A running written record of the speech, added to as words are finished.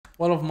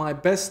one of my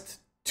best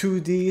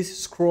 2D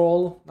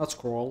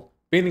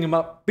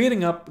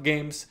beating up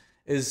games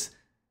is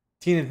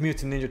Teenage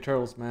Mutant Ninja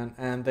Turtles, man.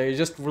 And they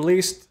just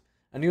released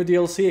a new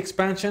DLC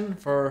expansion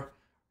for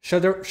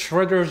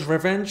Shredder's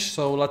Revenge,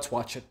 so let's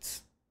watch it.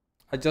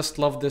 I just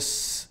love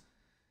this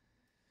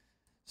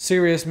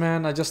series,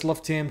 man. I just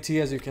love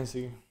TMT, as you can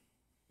see.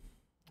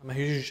 I'm a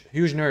huge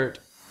nerd.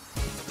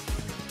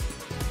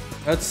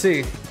 Let's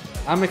see.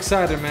 I'm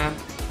excited, man.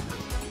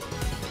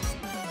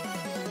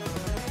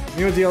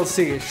 New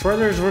DLC,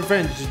 Shredder's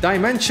Revenge,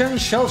 Dimension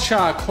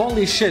Shellshock.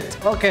 Holy shit.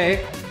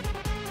 Okay.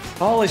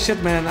 Holy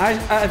shit, man.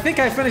 I think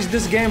I finished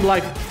this game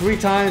like 3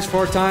 times,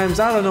 4 times.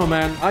 I don't know,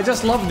 man. I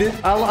just love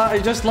I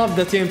just love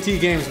the TMT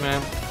games,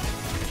 man.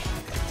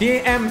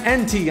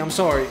 TMNT, I'm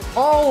sorry.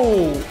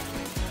 Oh!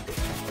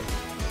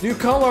 New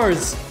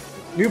colors.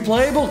 New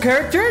playable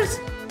characters?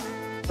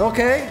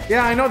 Okay.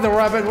 Yeah, I know the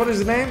rabbit. What is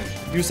his name?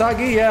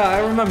 Usagi? Yeah, I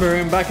remember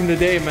him back in the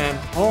day, man.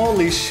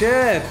 Holy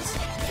shit.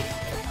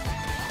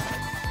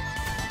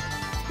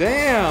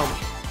 Damn.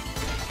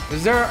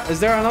 Is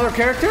there another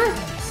character?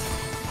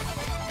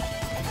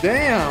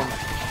 Damn.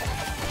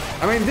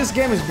 I mean, this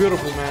game is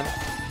beautiful, man.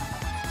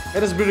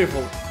 It is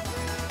beautiful.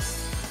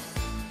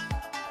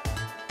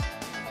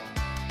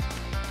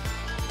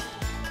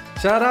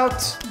 Shout out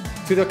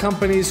to the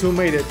companies who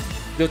made it.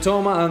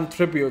 Dotemu and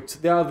Tribute.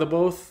 They are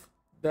both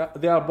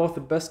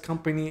the best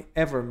company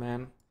ever,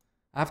 man.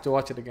 I have to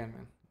watch it again,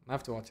 man. I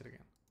have to watch it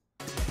again.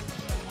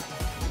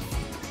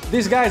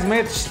 These guys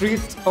made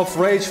Street of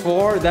Rage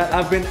 4 that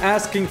I've been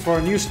asking for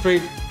a new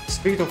Street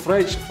of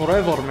Rage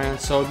forever, man.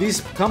 So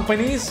these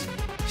companies,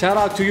 shout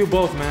out to you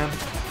both, man.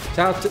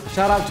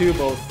 Shout out to you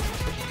both.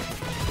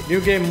 New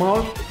game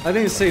mode. I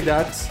didn't say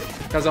that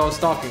because I was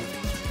talking.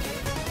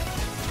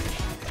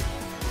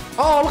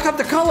 Oh, look at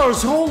the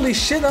colors. Holy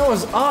shit, that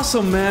was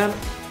awesome, man.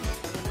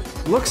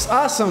 Looks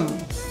awesome.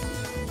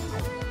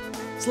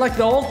 It's like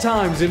the old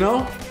times, you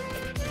know?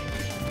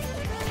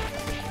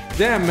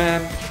 Damn,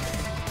 man.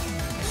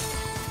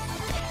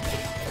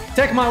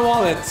 Take my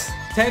wallet.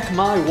 Take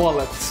my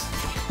wallet.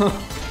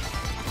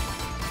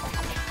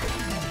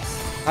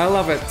 I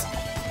love it.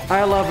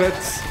 I love it.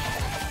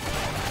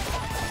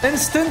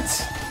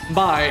 Instant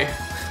buy.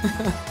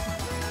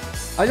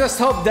 I just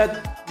hope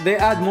that they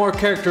add more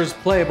characters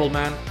playable,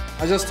 man.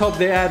 I just hope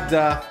they add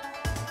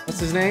what's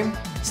his name?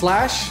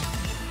 Slash?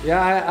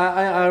 Yeah,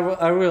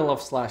 I really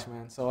love Slash,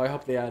 man. So I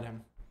hope they add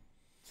him.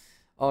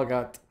 Oh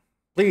god.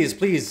 Please,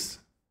 please.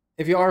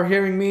 If you are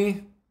hearing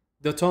me,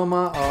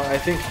 Dotemu, or I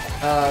think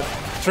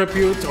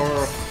Tribute,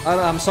 or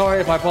I'm sorry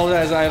if I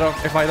apologize.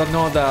 If I don't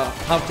know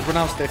how to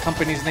pronounce the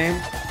company's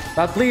name,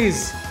 but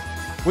please,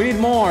 we need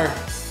more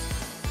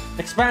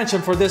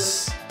expansion for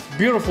this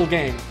beautiful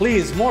game.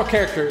 Please, more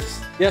characters.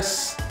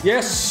 Yes,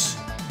 yes,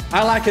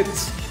 I like it.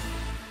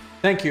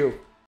 Thank you.